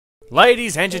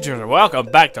Ladies and gentlemen, welcome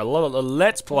back to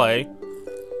Let's Play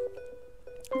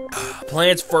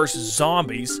Plants vs.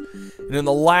 Zombies. And in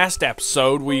the last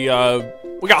episode, we got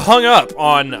hung up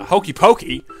on Hokey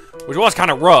Pokey, which was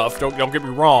kind of rough. Don't get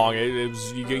me wrong. It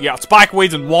was you got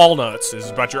spikeweeds and walnuts is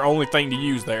about your only thing to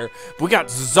use there. But we got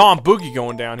Zomboogie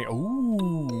going down here.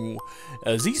 Ooh,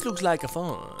 these looks like a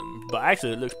fun, but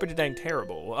actually it looks pretty dang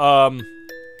terrible.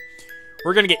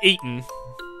 We're gonna get eaten.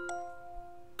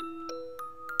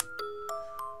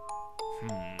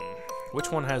 Which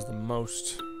one has the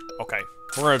most? Okay,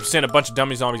 we're gonna send a bunch of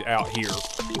dummy zombies out here.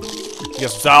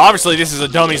 Yes, so obviously this is a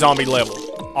dummy zombie level.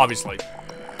 Obviously.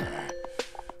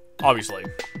 There's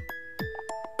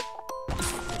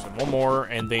one more,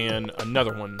 and then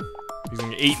another one. He's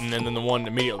gonna get eaten, and then the one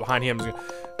immediately behind him is gonna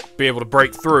be able to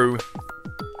break through.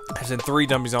 I sent 3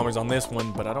 dummy zombies on this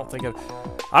one, but I don't think he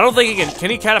can. Can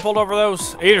he catapult over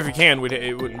those? Even if he can,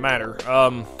 it wouldn't matter.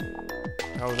 How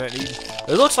was that easy?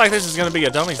 It looks like this is going to be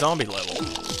a dummy zombie level.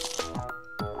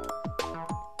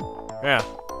 Yeah.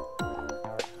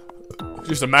 It's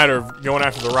just a matter of going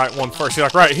after the right one first. See,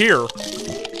 like right here,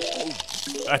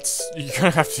 you're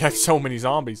going to have so many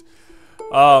zombies.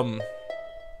 Let's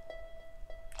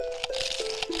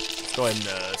go ahead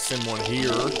and send one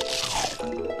here.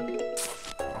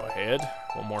 Go ahead,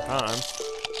 one more time.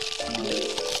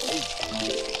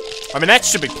 I mean, that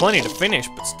should be plenty to finish,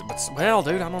 but well,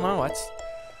 dude, I don't know.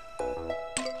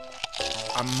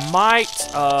 I might,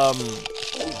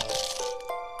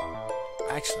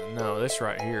 actually, no, this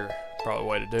right here, probably the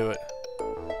way to do it.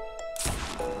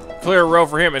 Clear a row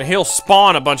for him, and he'll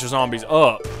spawn a bunch of zombies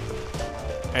up.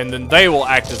 And then they will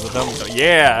act as a dummy.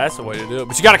 Yeah, that's the way to do it.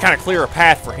 But you gotta kind of clear a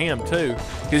path for him, too.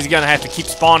 Because he's gonna have to keep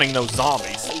spawning those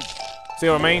zombies. See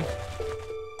what I mean?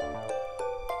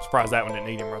 Surprised that one didn't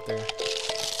eat him right there.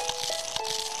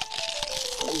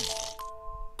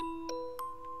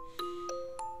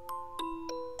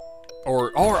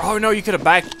 Or oh no, you could have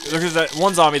backed. There's that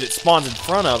one zombie that spawns in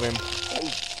front of him.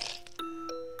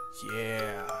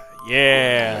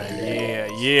 Yeah.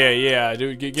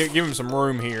 Dude, give him some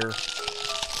room here.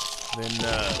 Then,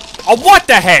 oh, what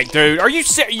the heck, dude? Are you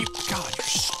God, you're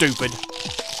stupid.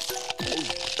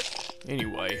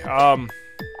 Anyway, I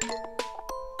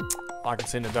can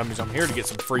send the dummies on here to get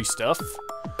some free stuff.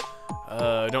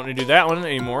 Don't need to do that one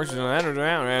anymore. So that or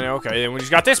that. Okay, then we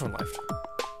just got this one left.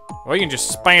 Well, you can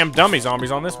just spam dummy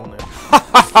zombies on this one then.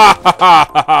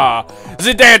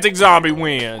 The dancing zombie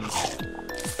wins.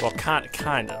 Well, kind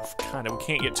of. We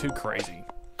can't get too crazy.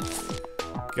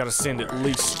 Gotta send at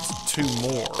least 2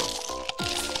 more.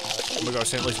 We gotta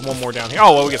send at least 1 more down here.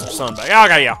 Oh, well, we get some sun back.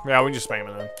 Okay, yeah, we can just spam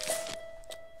it then.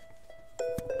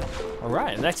 All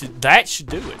right, and that should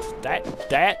do it.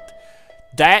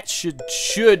 That should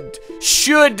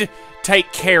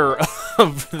take care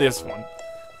of this one.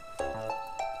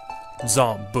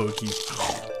 Zomboogie.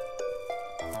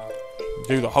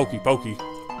 Do the hokey pokey.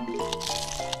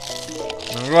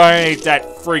 Right, that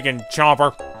freaking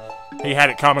chomper. He had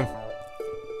it coming.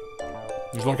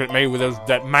 He's looking at me with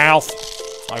that mouth.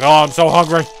 Like, oh, I'm so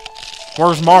hungry.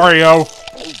 Where's Mario?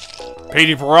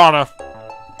 Petey Piranha.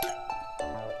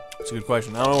 That's a good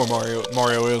question. I don't know where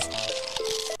Mario is.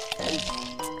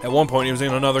 At one point, he was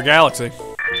in another galaxy.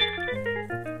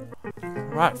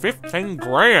 Right, 15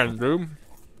 grand, dude.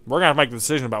 We're gonna make the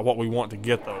decision about what we want to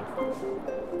get, though.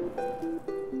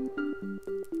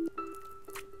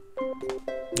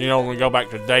 You know, when we go back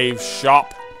to Dave's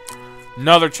shop.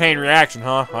 Another chain reaction,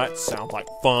 huh? That sounds like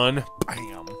fun.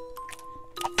 Bam.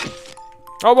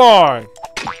 Oh boy!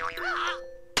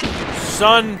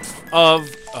 Son of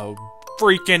a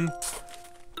freaking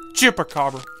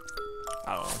chupacabra.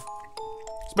 I don't know.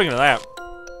 Speaking of that,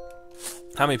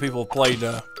 how many people have played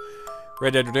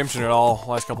Red Dead Redemption at all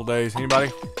last couple days?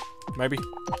 Anybody? Maybe?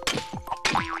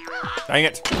 Dang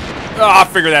it. Oh, I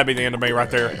figured that'd be the end of me right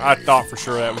there. I thought for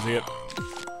sure that was it.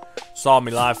 Saw me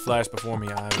live flash before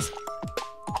my eyes.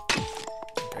 Okay,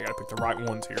 I gotta pick the right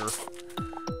ones here.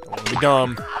 Don't want to be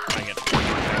dumb. Dang it.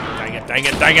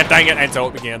 And so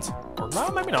it begins. Or no,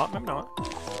 maybe not.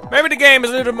 Maybe the game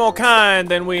is a little more kind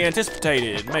than we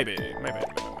anticipated. Maybe.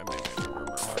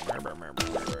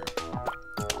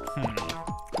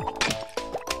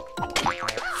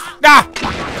 Ah!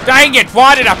 Dang it!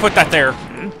 Why did I put that there?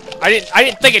 I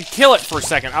didn't think it'd kill it for a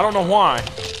second. I don't know why.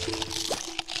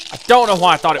 I don't know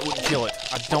why I thought it wouldn't kill it.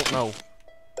 I don't know.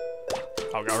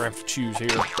 Oh, gotta have to choose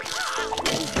here.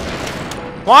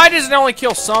 Why does it only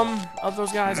kill some of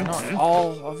those guys and not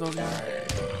all of those guys?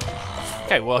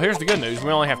 Okay, well, here's the good news.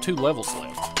 We only have 2 levels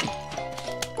left.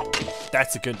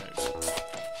 That's the good news.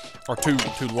 Or two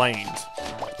lanes.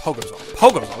 Pogo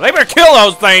Zombies. They better kill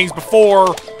those things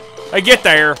before Hey, get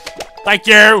there. Thank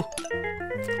you.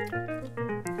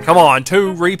 Come on,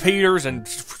 2 repeaters and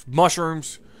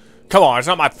mushrooms. Come on, it's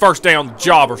not my first day on the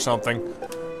job or something.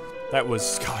 That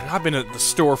was, God, I've been at the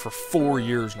store for 4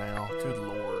 years now. Good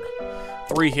Lord.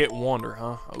 3-hit wonder,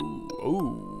 huh?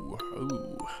 Ooh.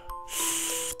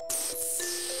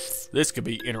 This could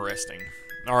be interesting.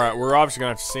 Alright, we're obviously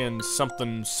going to have to send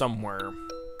something somewhere.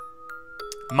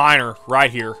 Miner,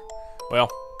 right here. Well,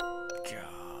 God.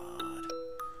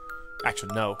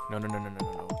 Actually, no.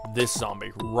 This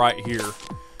zombie right here.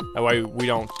 That way we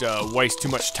don't waste too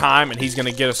much time, and he's going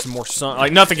to get us some more sun.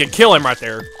 Like, nothing can kill him right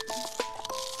there.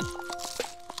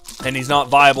 And he's not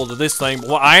viable to this thing.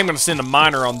 Well, I am going to send a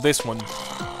miner on this one.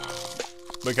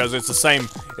 Because it's the same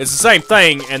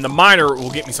thing, and the miner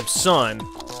will get me some sun.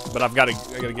 But I gotta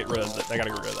get rid of that. I gotta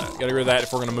get rid of that. Gotta get rid of that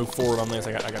if we're gonna move forward on this.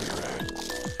 I gotta get rid of it.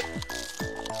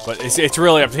 But it's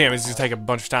really up to him. It's gonna take a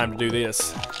bunch of time to do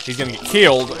this. He's gonna get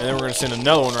killed, and then we're gonna send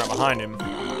another one right behind him.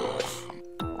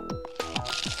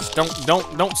 Just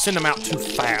don't send him out too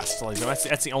fast.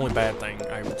 That's the only bad thing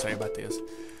I would say about this.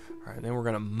 All right, then we're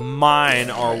gonna mine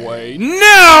our way.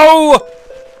 No!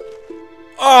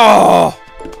 Oh,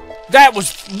 that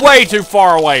was way too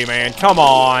far away, man. Come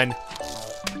on.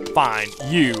 Fine,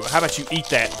 you. How about you eat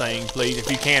that thing, please, if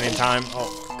you can in time. Oh,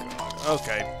 God.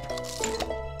 Okay.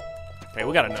 Okay,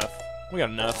 we got enough. We got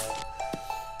enough.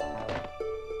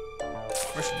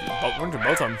 We're gonna do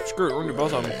both of them. Screw it, we're gonna do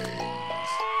both of them.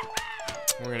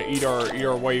 We're gonna eat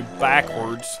our way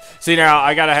backwards. See, now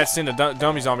I gotta have to send a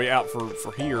dummy zombie out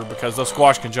for here because those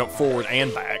squash can jump forward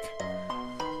and back.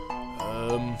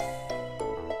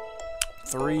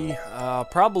 3.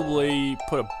 Probably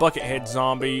put a buckethead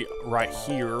zombie right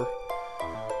here.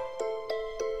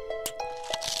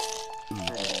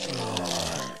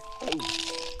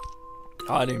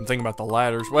 Oh, I didn't even think about the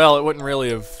ladders. Well, it wouldn't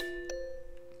really have.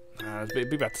 It'd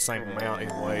be about the same amount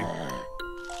either way.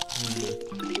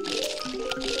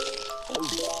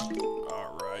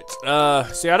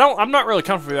 Alright. See, I'm not really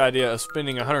comfortable with the idea of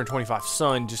spending 125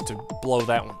 sun just to blow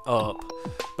that one up.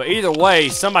 But either way,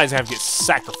 somebody's gonna have to get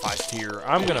sacrificed here.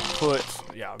 I'm gonna put,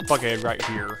 yeah, buckethead right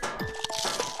here.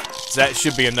 That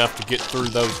should be enough to get through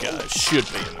those guys. Should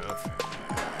be enough.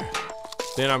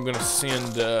 Then I'm gonna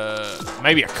send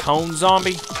maybe a cone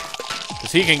zombie,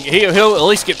 cause he'll at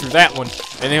least get through that one,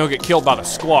 and then he'll get killed by the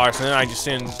squash. And then I just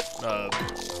send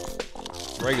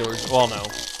regulars. Well, no,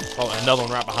 another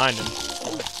one right behind him.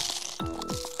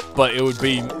 But it would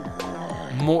be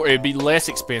more. It'd be less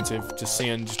expensive to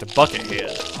send just a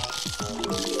buckethead.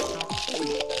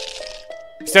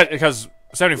 Because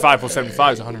 75 plus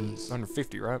 75 is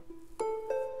 150, right?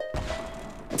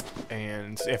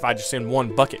 And if I just send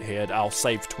one buckethead, I'll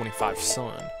save 25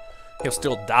 sun. He'll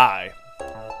still die.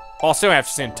 I'll still have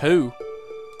to send 2.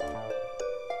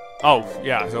 Oh,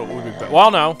 yeah, so it would be better.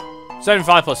 Well, no.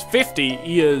 75 plus 50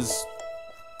 is...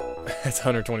 That's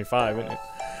 125, isn't it?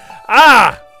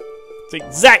 Ah! It's the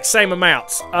exact same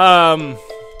amounts. So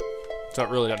it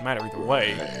really doesn't matter either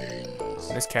way.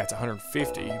 This cat's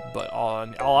 150, but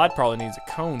all I'd probably need is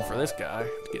a cone for this guy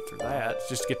to get through that,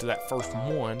 just to get to that first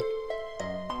one.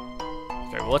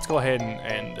 Okay, well, let's go ahead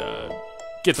and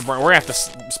get the brain. We're gonna have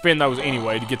to spend those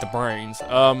anyway to get the brains.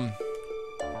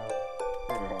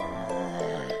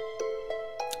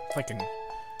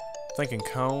 Thinking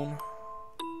cone.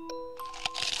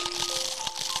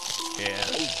 Yeah.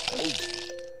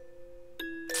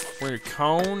 We're gonna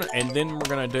cone, and then we're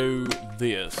gonna do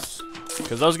this.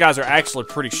 Because those guys are actually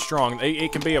pretty strong.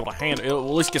 It can be able to handle. It'll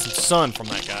at least get some sun from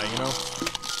that guy, you know?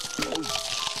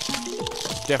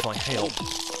 Definitely help.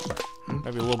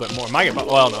 Maybe a little bit more. Might get,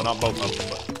 well, no, not both of them.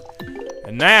 But.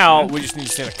 And now, we just need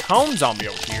to send a cone zombie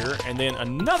over here, and then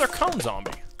another cone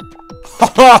zombie.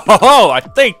 Oh, I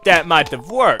think that might have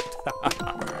worked.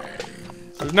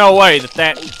 There's no way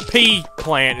that pea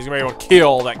plant is going to be able to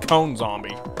kill that cone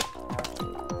zombie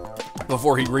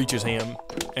before he reaches him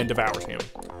and devours him.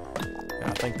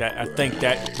 I think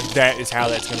that is how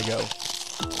that's gonna go.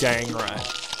 Dang right.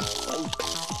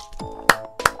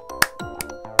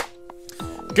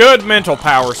 Good mental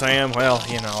power, Sam. Well,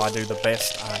 you know, I do the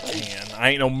best I can. I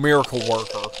ain't no miracle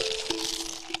worker.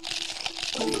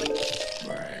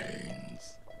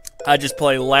 I just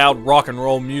play loud rock and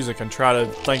roll music and try to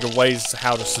think of ways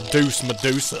how to seduce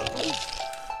Medusa.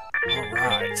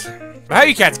 Alright. How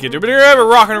you cats get there? But you're ever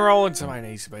rock and rolling? Somebody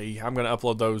needs to be. I'm gonna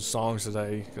upload those songs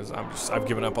today because I've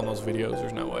given up on those videos.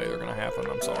 There's no way they're gonna happen.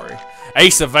 I'm sorry.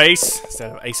 Ace of Ace instead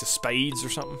of Ace of Spades or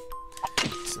something.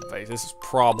 Ace of Ace. This is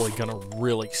probably gonna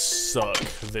really suck.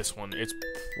 This one. It's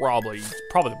probably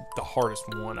the hardest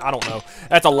one. I don't know.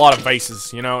 That's a lot of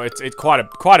vases. You know, it's quite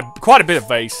a bit of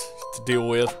vase to deal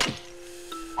with.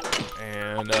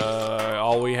 And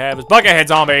all we have is buckethead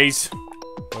zombies,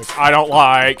 which I don't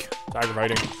like. It's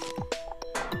aggravating. I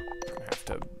have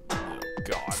to. Oh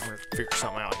God, I'm gonna figure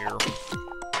something out here. Oh,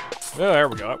 there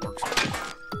we go. That works.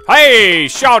 Hey,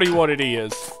 shawty, what it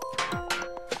is.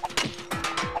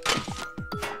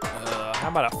 How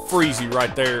about a freezy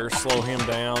right there? Slow him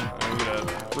down. And get a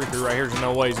Reaper right here. There's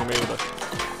no way he's gonna be able to.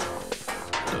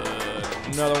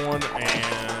 Another one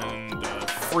and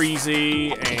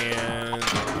freezy and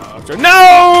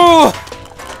no!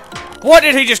 What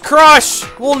did he just crush?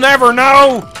 We'll never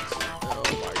know. Oh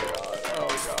my God!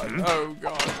 Oh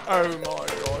God! Oh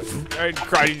God! Oh my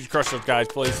God! He just crushed those guys,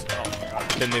 please. Oh my God!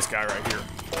 Then this guy right here.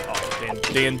 Oh,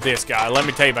 then this guy. Let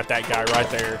me tell you about that guy right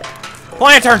there.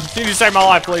 Planter, can you save my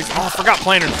life, please? Oh, I forgot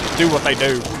planters do what they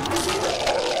do.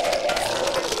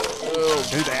 Oh,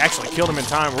 dude, they actually killed him in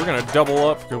time. We're gonna double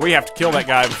up because we have to kill that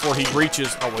guy before he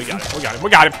reaches. Oh, we got him. We got him. We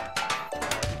got him.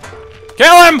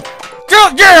 Kill him!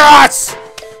 Kill! Yes!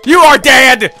 You are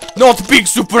dead. Not a big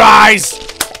surprise.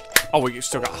 Oh, we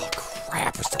still got. Oh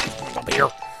crap! It's still up here.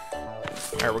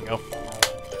 There we go.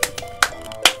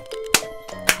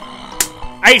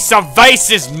 Ace of Base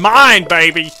is mine,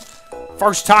 baby.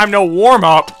 First time, no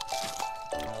warm-up.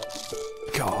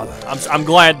 God, I'm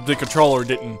glad the controller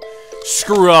didn't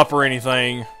screw up or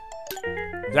anything.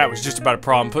 That was just about a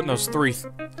problem. Putting those three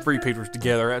repeaters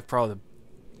together, that's probably the...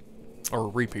 Or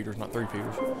repeaters, not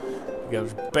three-peaters. That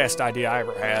was the best idea I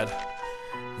ever had.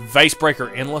 Vase Breaker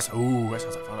Endless. Ooh, that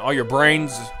sounds like fun. All your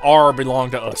brains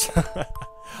belong to us.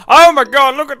 Oh my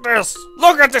God, look at this.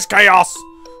 Look at this chaos.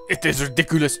 It is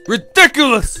ridiculous.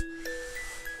 Ridiculous!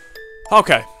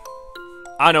 Okay.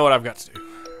 I know what I've got to do.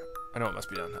 I know what must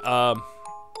be done.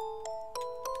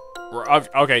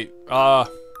 Okay,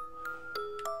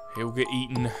 he'll get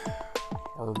eaten.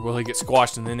 Or will he get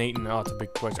squashed and then eaten? Oh, that's a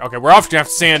big question. Okay, we're obviously gonna have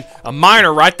to send a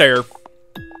miner right there.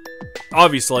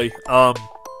 Obviously. I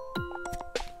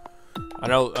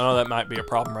know that might be a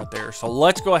problem right there. So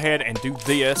let's go ahead and do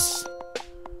this.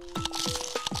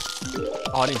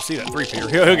 Oh, I didn't even see that three-peater.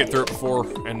 He'll get through it before,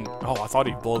 and oh, I thought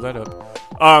he'd blow that up.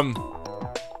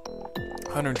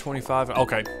 125.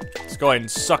 Okay, let's go ahead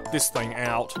and suck this thing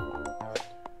out,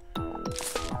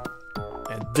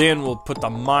 and then we'll put the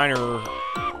miner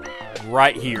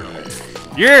right here.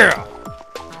 Yeah,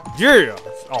 yeah.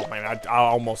 Oh man, I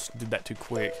almost did that too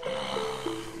quick.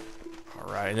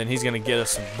 All right, and then he's gonna get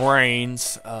us some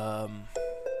brains.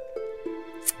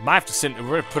 Might have to send.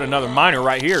 We're gonna put another miner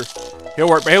right here. He'll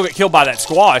work, but he'll get killed by that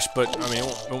squash. But I mean,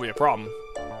 it won't be a problem.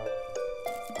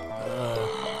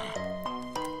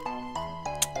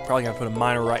 Probably gonna put a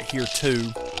miner right here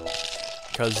too,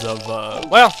 because of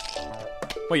well,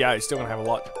 yeah, he's still gonna have a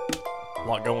lot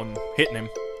going, hitting him.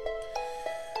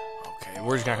 Okay,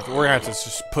 we're gonna have to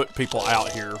just put people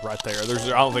out here right there. I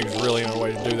don't think there's really any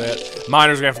way to do that.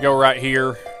 Miner's gonna have to go right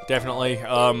here, definitely.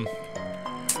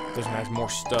 Doesn't have more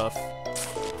stuff.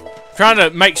 Trying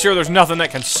to make sure there's nothing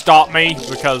that can stop me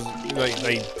because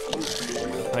they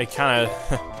kind of.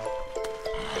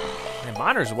 Man,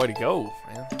 miner's the way to go,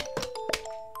 man.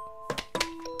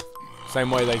 Same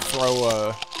way they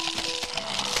throw.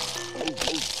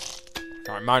 All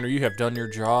right, miner, you have done your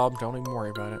job. Don't even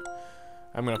worry about it.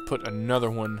 I'm gonna put another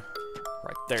one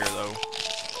right there, though.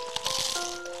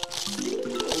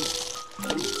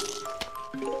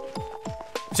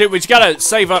 See, we just gotta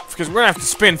save up because we're gonna have to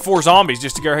spend 4 zombies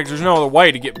just to get. There's no other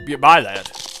way to get by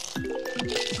that.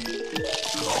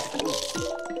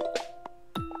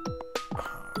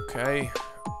 Okay.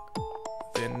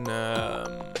 Then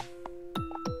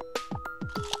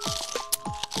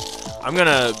I'm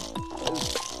gonna.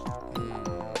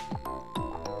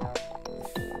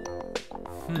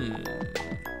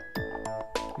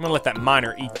 I'm gonna let that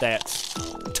miner eat that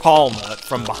tall nut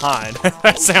from behind.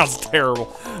 That sounds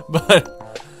terrible, but.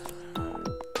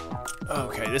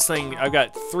 Okay, this thing, I've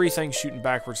got 3 things shooting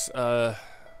backwards. That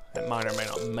miner may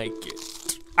not make it.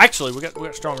 Actually, we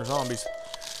got stronger zombies.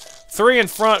 3 in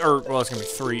front, or, well, it's gonna be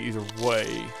 3 either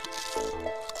way.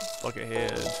 Look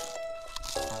ahead.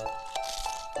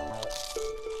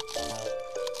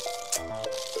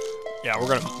 Yeah,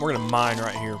 we're gonna mine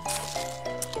right here.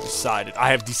 I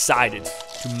have decided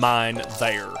to mine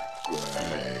there.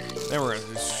 Then we're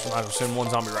gonna just might as well send 1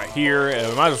 zombie right here.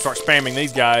 We might as well start spamming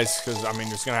these guys because I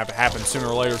mean it's gonna have to happen sooner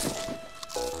or later.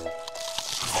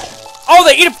 Oh,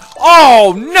 they eat it!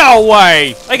 Oh, no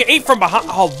way! They can eat from behind.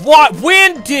 Oh, what?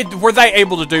 When were they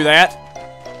able to do that?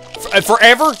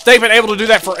 Forever? They've been able to do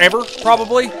that forever,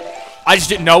 probably. I just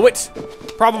didn't know it.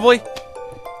 Probably.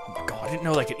 Oh my God, I didn't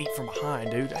know they could eat from behind,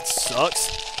 dude. That sucks.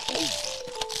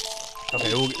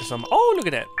 Okay, we'll get some. Oh, look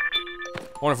at that. I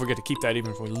wonder if we get to keep that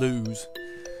even if we lose.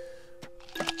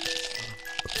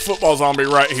 football zombie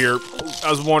right here. I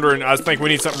was wondering, I think we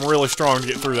need something really strong to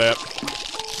get through that.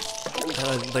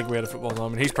 I didn't think we had a football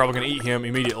zombie. He's probably going to eat him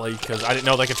immediately because I didn't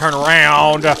know they could turn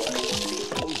around.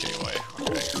 Anyway,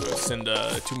 okay, so let's send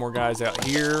 2 more guys out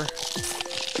here.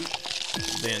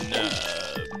 Then,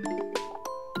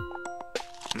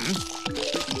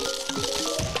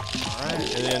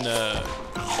 alright, and then,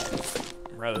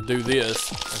 I'd rather do this.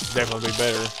 That's definitely be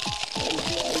better.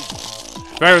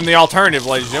 Better than the alternative,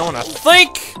 ladies and gentlemen. I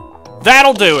think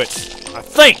that'll do it. I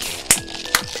think.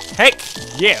 Heck,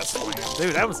 yes.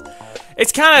 Dude, that was...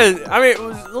 It's kind of... I mean, it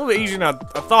was a little bit easier than I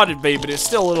thought it'd be, but it's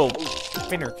still a little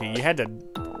finicky. You had to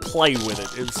play with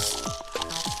it. It was...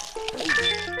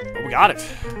 But we got it.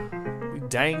 We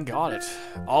dang got it.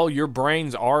 All your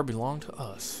brains belong to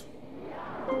us.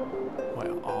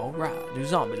 Well, alright. New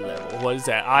zombie level. What is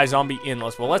that? iZombie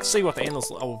Endless. Well, let's see what the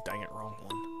Endless... Oh, dang it. Wrong one.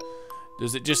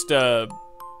 Does it just, Is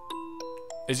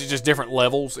it just different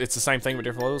levels? It's the same thing but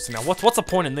different levels? Now, what's the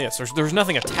point in this? There's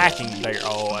nothing attacking there.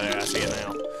 Oh, I see it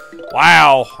now.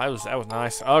 Wow, that was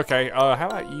nice. Okay, how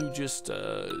about you just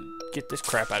get this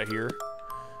crap out of here,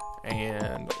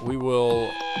 and we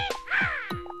will.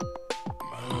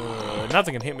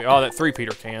 Nothing can hit me. Oh, that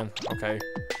 3-peater can. Okay.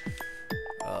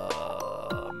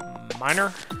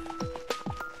 Miner.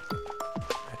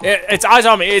 It's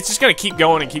iZombie. It's just gonna keep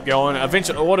going and keep going.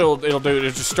 Eventually, what it'll do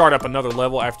is just start up another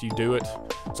level after you do it.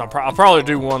 So I'll probably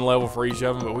do 1 level for each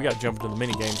of them, but we gotta jump into the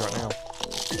mini games right now.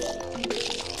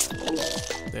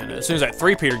 Then as soon as that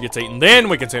 3-peater gets eaten, then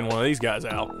we can send one of these guys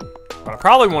out. But I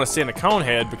probably want to send a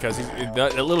Conehead because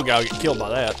that little guy will get killed by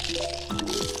that.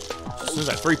 As soon as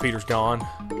that 3-peater's gone.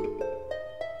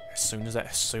 As soon as that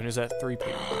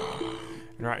 3-peater's gone.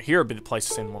 And right here would be the place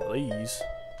to send one of these.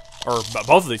 Or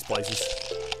both of these places.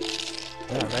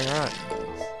 Yeah, dang right.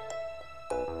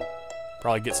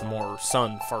 Probably get some more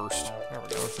sun first. There we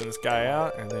go. Send this guy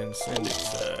out and then send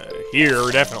it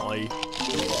here, definitely.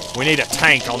 We need a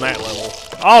tank on that level.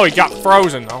 Oh, he got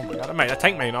frozen. Oh my god, that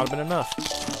tank may not have been enough.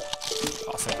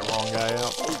 Oh, I sent the wrong guy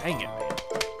out. Dang it, man.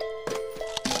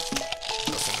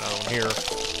 I'll send another one here.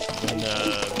 And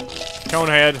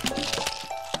Conehead.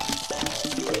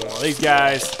 One of these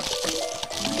guys.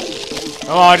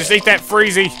 Oh, just eat that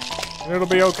freezy. It'll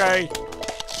be okay.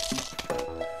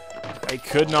 They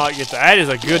could not get that. That is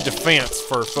a good defense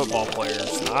for football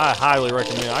players. I highly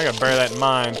recommend it. I gotta bear that in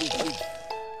mind.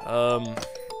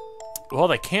 Well,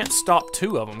 they can't stop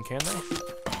 2 of them, can they?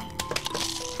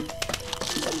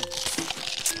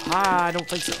 I don't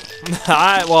think so.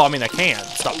 Well, I mean, they can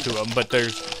stop 2 of them, but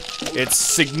it's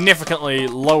significantly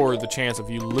lower the chance of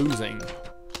you losing.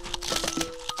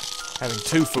 Having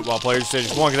 2 football players instead of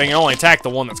just 1, because they can only attack the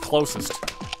one that's closest.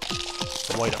 It's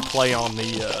a way to play on the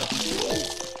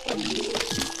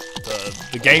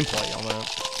gameplay on that.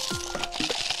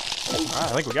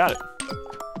 Alright, I think we got it.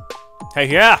 Hey,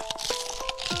 yeah!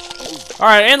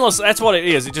 Alright, Endless, that's what it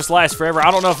is. It just lasts forever. I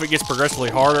don't know if it gets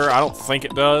progressively harder. I don't think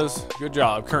it does. Good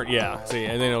job. Yeah. See,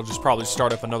 and then it'll just probably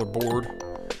start up another board.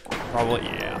 Probably,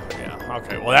 yeah.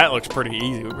 Okay, well, that looks pretty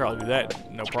easy. We'll probably do that,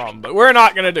 no problem. But we're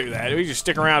not going to do that. We just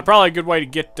stick around. Probably a good way to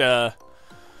get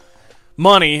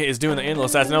money is doing the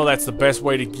Endless. I know that's the best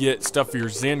way to get stuff for your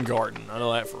Zen garden. I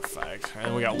know that for a fact.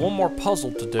 And we got 1 more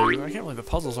puzzle to do. I can't believe the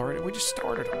puzzle's already. We just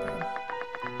started on that.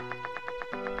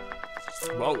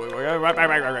 Whoa,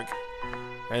 right.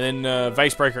 And then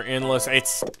Vase Breaker Endless.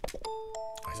 It's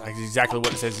exactly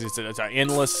what it says. It's an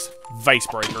Endless Vase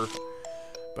Breaker.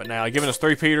 But now, giving us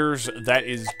 3-peaters, that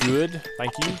is good.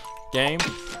 Thank you, game.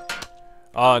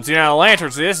 And see, now,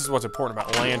 lanterns, this is what's important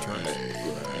about lanterns.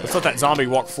 Let's let that zombie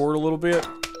walk forward a little bit.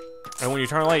 And when you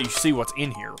turn left, you see what's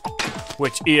in here.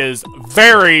 Which is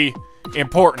very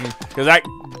important. Because that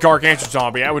gargantuan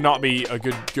zombie, that would not be a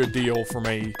good deal for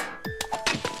me.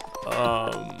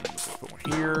 Let's put one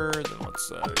here. Then let's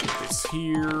get this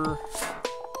here.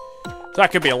 So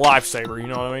that could be a lifesaver, you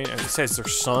know what I mean? And it says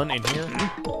there's sun in here.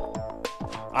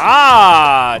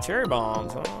 Ah, cherry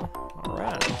bombs, huh?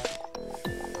 Alright.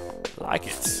 Like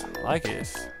it.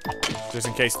 Just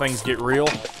in case things get real.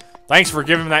 Thanks for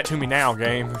giving that to me now,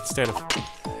 game. Instead of...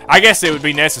 I guess it would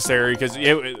be necessary, because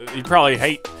you'd probably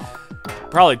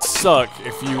suck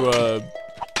if you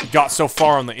got so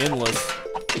far on the Endless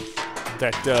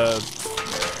that,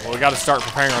 well, we gotta start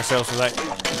preparing ourselves for that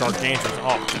gargantuan.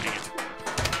 Oh, dang it.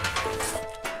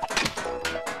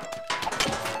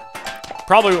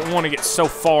 Probably wouldn't want to get so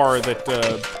far that,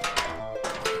 I'm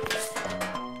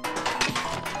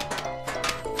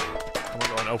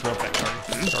gonna go and open up that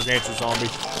gargantuan zombie.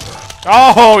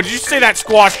 Oh, did you see that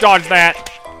squash dodge that?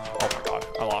 Oh my god,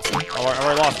 I lost him. I've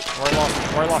already lost it. I've already lost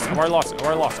it. I've already lost it. I've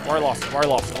already lost it. I've already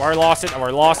lost it. I've already lost it. I've already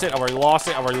lost it. I've already lost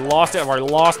it. I've already lost it. I've already lost it. I've already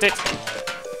lost it. I've already lost it.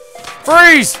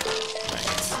 Freeze!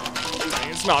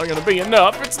 Dang, it's not gonna be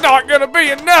enough. It's not gonna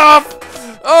be enough!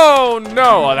 Oh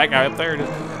no! Oh, that guy up there.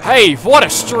 Hey, what a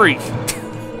streak!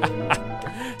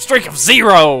 Streak of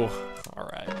 0!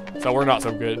 Alright. So we're not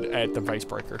so good at the face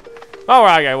breaker.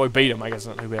 Alright, okay, we beat him. I guess it's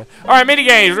not too bad. Alright, mini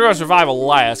games. We're going to survival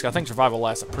last. I think survival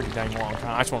lasts a pretty dang long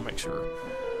time. I just want to make sure.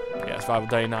 Yeah, survival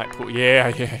day and night pool.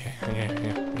 Yeah,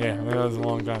 that was a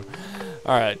long time.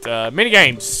 Alright, mini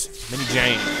games. Mini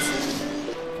James.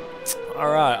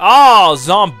 Alright. Oh,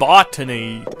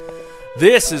 Zombotany.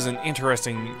 This is an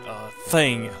interesting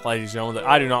thing, ladies and gentlemen, that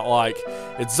I do not like.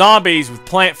 It's zombies with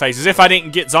plant faces. If I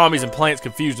didn't get zombies and plants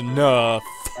confused enough.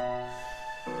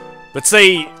 But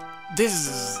see,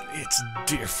 it's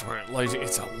different, ladies.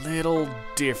 It's a little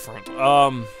different.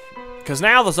 Because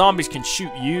now the zombies can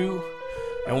shoot you,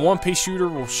 and one pea shooter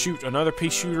will shoot another pea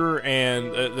shooter,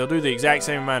 and they'll do the exact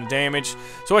same amount of damage.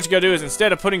 So what you gotta do is,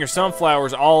 instead of putting your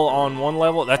sunflowers all on one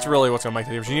level, that's really what's gonna make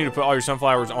the difference. You need to put all your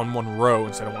sunflowers on one row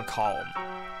instead of one column.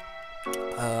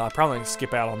 I probably can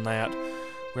skip out on that.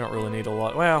 We don't really need a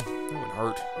lot. Well, it wouldn't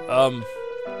hurt.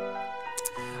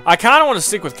 I kind of want to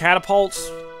stick with catapults,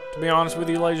 to be honest with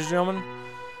you, ladies and gentlemen.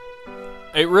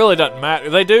 It really doesn't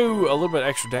matter. They do a little bit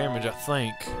extra damage, I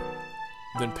think,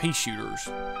 than pea shooters.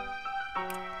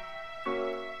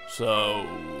 So,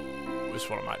 this is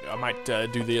what I might do. I might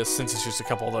do this, since it's just a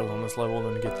couple of those on this level,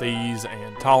 then get these,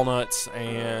 and tall nuts,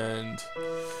 and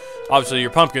obviously your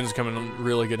pumpkins come in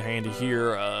really good handy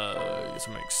here. Get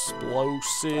some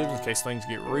explosives in case things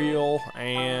get real.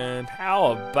 And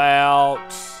how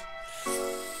about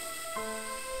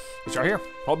it's right here?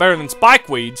 Well, better than spike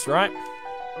weeds, right?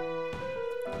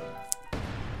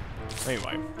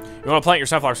 Anyway, you want to plant your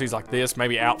sunflower seeds like this,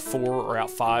 maybe out 4 or out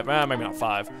 5. Maybe not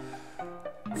 5.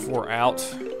 4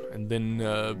 out, and then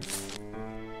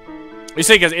you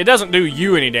see, because it doesn't do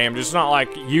you any damage. It's not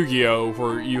like Yu-Gi-Oh!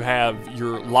 Where you have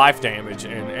your life damage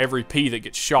and every pea that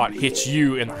gets shot hits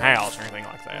you in the house or anything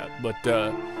like that. But,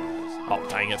 oh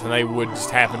dang it, and they would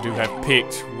just happen to have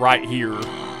picked right here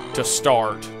to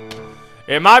start.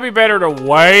 It might be better to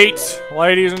wait,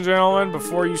 ladies and gentlemen,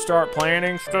 before you start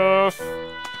planting stuff.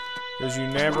 Because you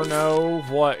never know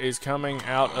what is coming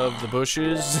out of the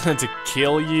bushes to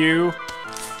kill you.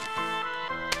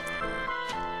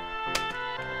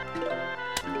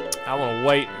 I want to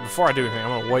wait, before I do anything, I'm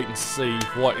going to wait and see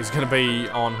what is going to be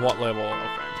on what level.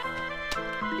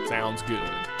 Okay. Sounds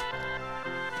good.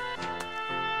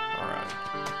 Alright.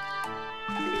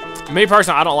 Me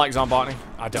personally, I don't like Zombotany.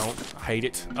 I don't. I hate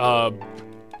it.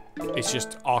 It's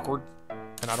just awkward,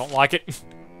 and I don't like it.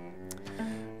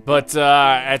 But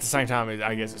at the same time,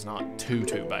 I guess it's not too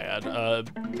bad.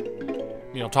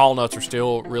 You know, tall nuts are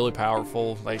still really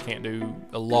powerful. They can't do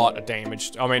a lot of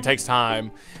damage. I mean, it takes time.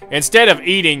 Instead of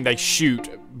eating, they shoot.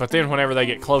 But then whenever they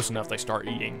get close enough, they start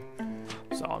eating.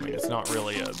 So, I mean, it's not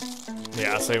really a...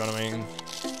 Yeah, I see what I mean.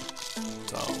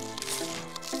 So...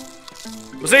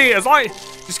 But see, as long...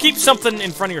 Just keep something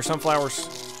in front of your sunflowers.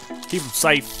 Keep them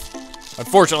safe.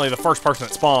 Unfortunately, the first person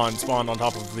that spawned on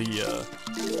top of the...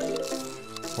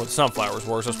 where the sunflowers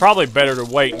were, so it's probably better to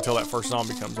wait until that first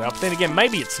zombie comes out. But then again,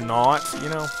 maybe it's not, you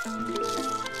know?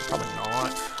 Probably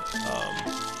not.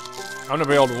 I'm gonna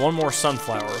build one more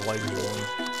sunflower, ladies and gentlemen.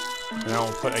 And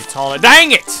I'll put a tall...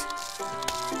 Dang it!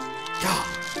 God.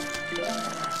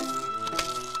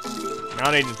 Now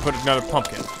I need to put another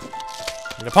pumpkin.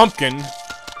 And the pumpkin,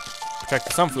 protect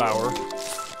the sunflower.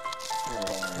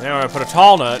 And then I'm gonna put a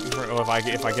tall nut,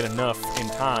 if I get enough in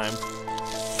time.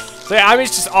 So yeah, I mean,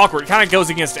 it's just awkward. It kind of goes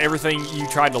against everything you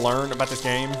tried to learn about this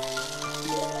game.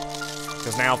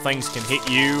 Because now things can hit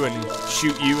you and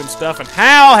shoot you and stuff. And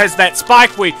how has that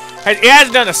spike weed... It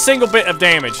hasn't done a single bit of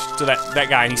damage to that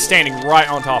guy, and he's standing right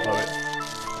on top of it.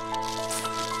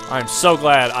 I am so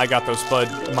glad I got those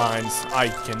spud mines. I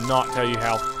cannot tell you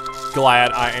how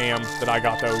glad I am that I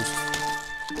got those.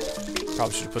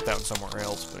 Probably should have put that one somewhere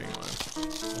else, but anyway.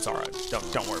 It's alright.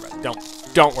 Don't worry about it.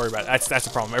 Don't worry about it. That's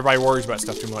the problem. Everybody worries about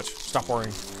stuff too much. Stop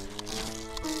worrying.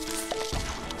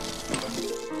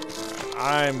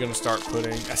 I'm gonna start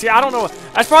putting... See, I don't know.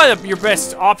 That's probably your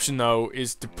best option, though,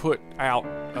 is to put out...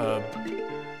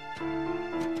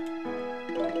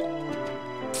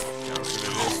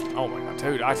 Oh my god,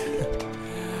 dude.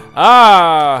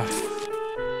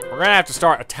 We're gonna have to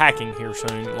start attacking here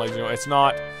soon, ladies and gentlemen. It's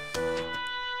not...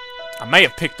 I may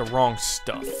have picked the wrong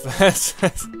stuff. That's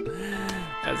the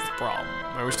problem.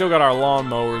 I mean, we still got our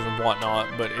lawnmowers and whatnot,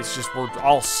 but it's just we're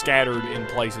all scattered in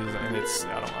places, and it's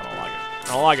I don't like it.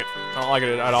 I don't like it. I don't like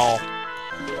it at all.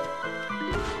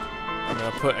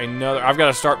 gonna put another. I've got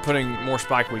to start putting more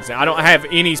spike weeds. Now I don't have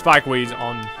any spike weeds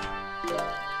on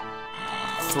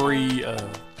 3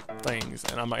 things,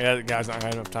 and I'm like, yeah, guys, not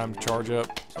had enough time to charge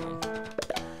up. So.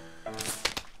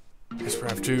 Guess we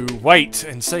have to wait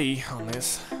and see on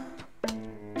this.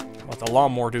 Let the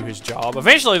lawnmower do his job.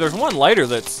 Eventually, there's one later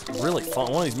that's really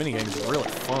fun. One of these mini games is really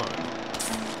fun.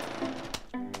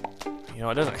 You know,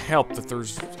 it doesn't help that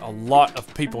there's a lot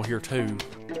of people here too.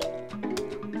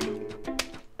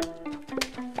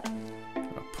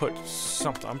 I'll put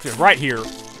something. I'm just right here.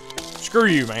 Screw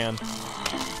you, man.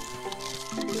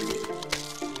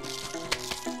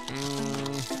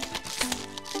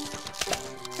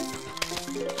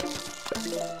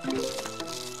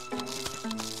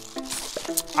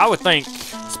 I would think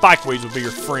spike weeds would be your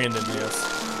friend in this.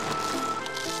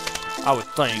 I would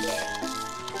think.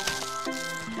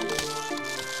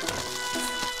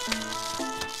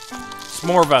 It's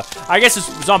more of a. I guess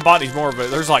Zombotany's more of a.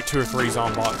 There's like 2 or 3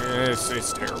 Zombotany.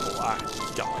 It's terrible. God,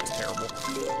 it's terrible.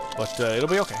 But it'll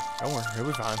be okay. Don't worry. It'll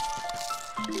be fine.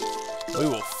 We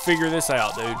will figure this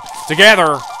out, dude.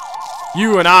 Together,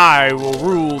 you and I will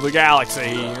rule the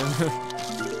galaxy.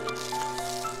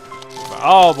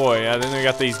 Oh boy, yeah, then we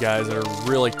got these guys that are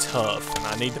really tough, and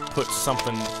I need to put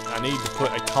something, I need to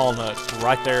put a tall nut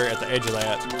right there at the edge of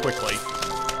that quickly.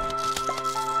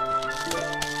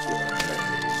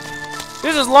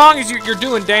 This, as long as you're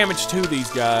doing damage to these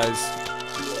guys,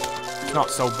 it's not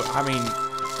so, I mean,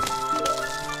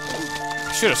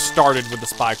 I should have started with the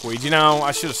spike weeds, you know,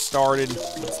 I should have started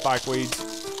with the spike weeds.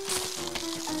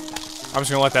 I'm just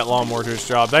gonna let that lawnmower do its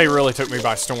job. They really took me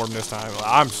by storm this time.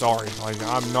 I'm sorry. Like,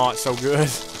 I'm not so good.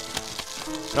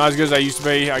 Not as good as I used to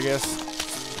be, I guess.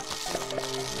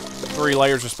 3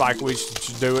 layers of spike weeds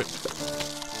should do it.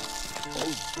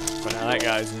 But now that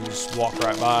guy's gonna just walk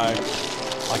right by.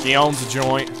 Like he owns the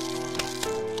joint.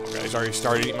 Okay, he's already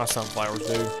started eating my sunflowers,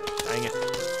 dude. Dang it.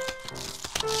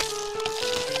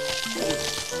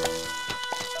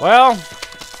 Well,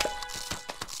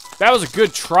 that was a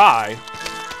good try.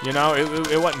 You know,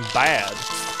 it wasn't bad.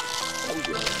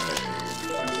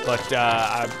 But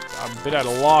I'm a bit at a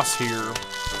loss here.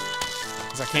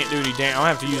 Because I can't do any damage. I'll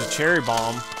have to use a cherry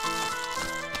bomb.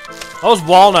 Those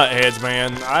walnut heads,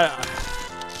 man.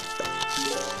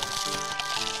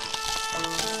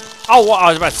 Oh, well, I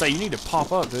was about to say, you need to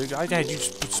pop up, dude. I had you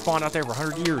spawn out there for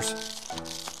 100 years.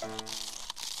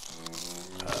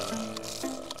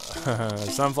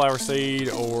 Sunflower seed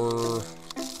or...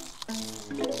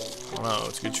 No,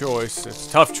 it's a good choice. It's a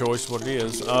tough choice, what it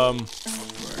is. He's not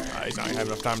gonna have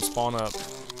enough time to spawn up.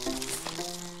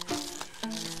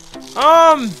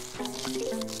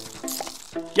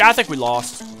 Yeah, I think we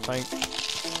lost. I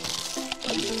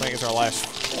think it's our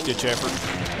last ditch effort.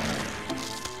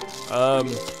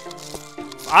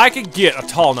 I could get a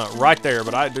tall nut right there,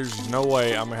 but there's no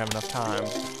way I'm gonna have enough time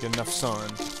to get enough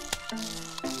sun.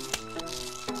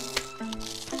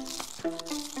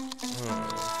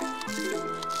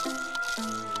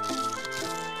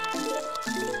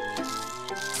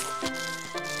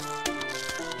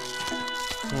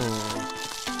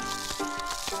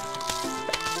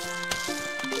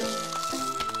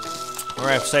 We're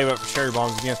gonna have to save up for cherry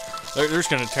bombs again. They're just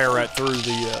gonna tear right through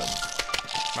the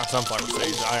my sunflower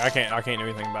seeds. I can't do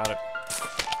anything about it.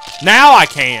 Now I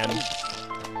can. Okay,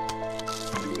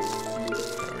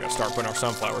 we gotta start putting our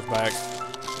sunflowers back.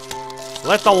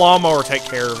 Let the lawnmower take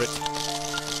care of it.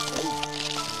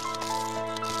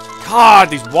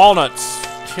 God, these walnuts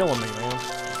killing me, man.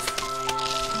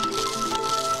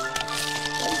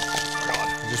 God,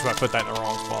 I'm just about to put that in the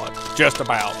wrong spot. Just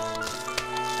about.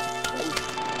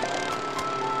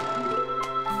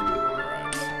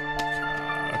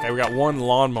 Okay, we got 1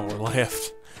 lawnmower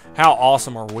left. How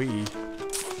awesome are we?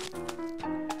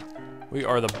 We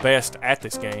are the best at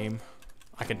this game.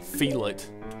 I can feel it.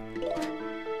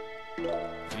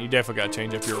 You definitely got to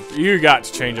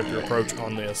change up your approach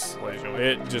on this.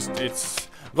 It's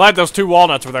I'm glad those 2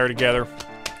 walnuts were there together.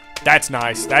 That's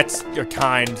nice. That's a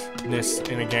kindness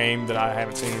in a game that I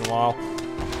haven't seen in a while.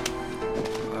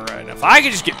 Alright, now if I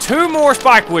could just get 2 more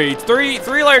spike weeds, three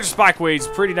layers of spike weeds,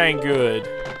 pretty dang good.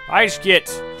 I just get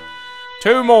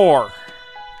 2 more.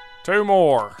 2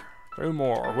 more. 2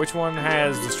 more. Which one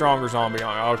has the stronger zombie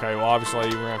on it? Okay, well, obviously,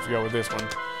 we're going to have to go with this one.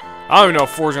 I don't even know if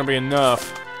 4 is going to be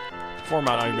enough. 4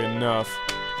 might not even be enough.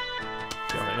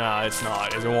 Nah, it's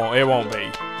not. It won't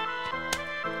be.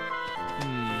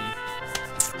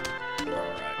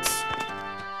 Alright.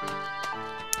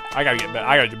 I gotta get better.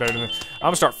 I gotta do better than this. I'm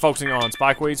gonna start focusing on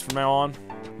spike weeds from now on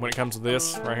when it comes to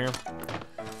this right here.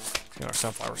 Get our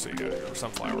sunflower seed out here. Or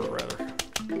sunflower, rather.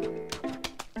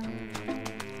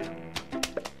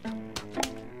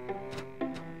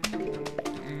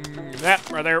 That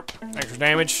right there. Extra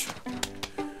damage.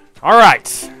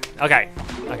 Alright. Okay.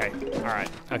 Okay. Alright.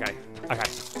 Okay. Okay.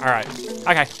 Alright.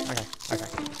 Okay. Okay. Okay.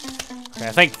 Okay.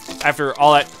 I think after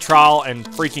all that trial and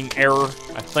freaking error,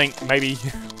 I think maybe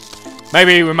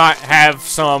we might have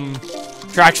some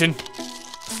traction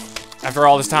after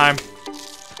all this time.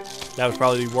 That was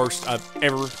probably the worst I've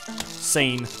ever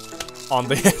seen on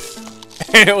this.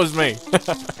 And it was me. It's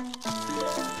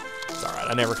alright,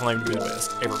 I never claimed to be the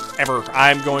best. Ever. Ever.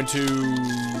 I'm going to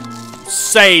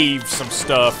save some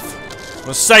stuff. I'm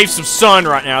going to save some sun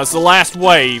right now. It's the last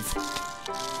wave.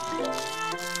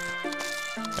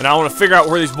 And I want to figure out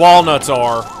where these walnuts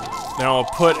are. Then I'm going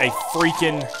to put a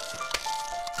freaking...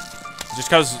 Just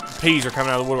because peas are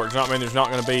coming out of the woodwork does not mean there's not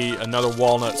going to be another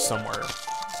walnut somewhere.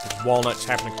 There's walnuts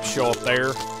happen to show up there.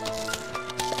 Is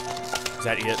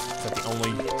that it? Is that the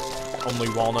only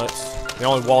walnuts? The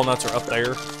only walnuts are up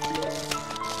there.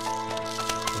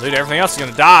 Dude, everything else is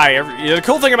going to die. The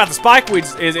cool thing about the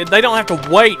spikeweeds is they don't have to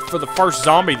wait for the first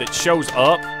zombie that shows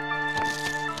up.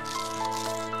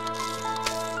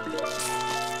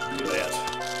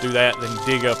 Do that, then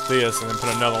dig up this, and then put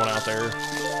another one out there.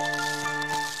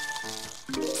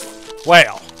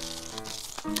 Well,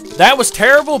 that was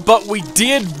terrible, but we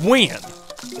did win.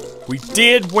 We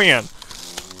did win.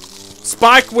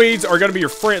 Spikeweeds are going to be your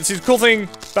friends. See, the cool thing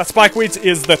about spikeweeds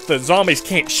is that the zombies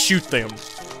can't shoot them.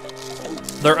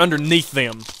 They're underneath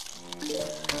them.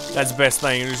 That's the best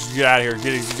thing. Just get out of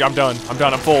here. I'm done. I'm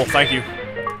done. I'm full. Thank you.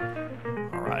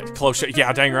 Alright, close shot.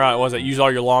 Yeah, dang right. What was that? Use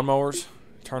all your lawnmowers?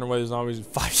 Turn away the zombies and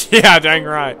fight. Yeah, dang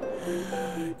right.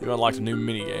 You unlocked a new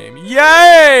minigame.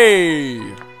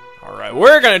 Yay! Alright,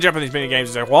 we're going to jump in these minigames.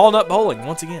 It's like Walnut Bowling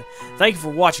once again. Thank you for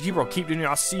watching. Keep doing it.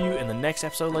 I'll see you in the next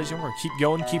episode, ladies and gentlemen. Keep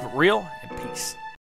going, keep it real, and peace.